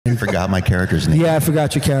You forgot my character's name. Yeah, I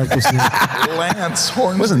forgot your character's name. Lance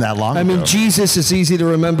Hornsby. Wasn't that long I ago. mean, Jesus is easy to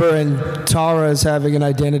remember, and Tara is having an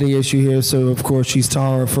identity issue here, so of course she's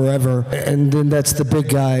Tara forever. And then that's the big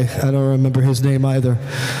guy. I don't remember his name either.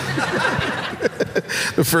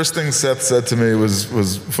 The first thing Seth said to me was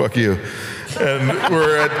 "fuck you," and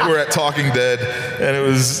we're at Talking Dead, and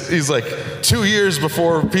he's like, 2 years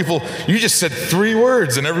before people, you just said 3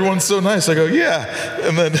 words, and everyone's so nice. I go, yeah,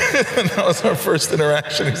 and then and that was our first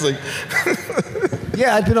interaction. He's like,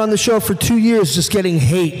 Yeah, I've been on the show for 2 years just getting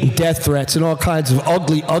hate and death threats and all kinds of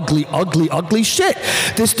ugly shit.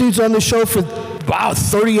 This dude's on the show for,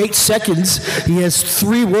 38 seconds. He has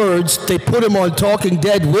 3 words. They put him on Talking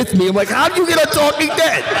Dead with me. I'm like, how'd you get on Talking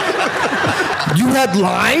Dead? You had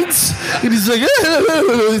lines? And he's like,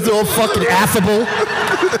 he's all fucking affable.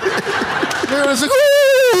 And I was like,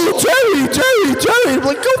 oh, Jerry. I'm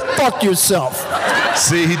like, go fuck yourself.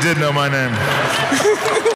 see, he did know my name.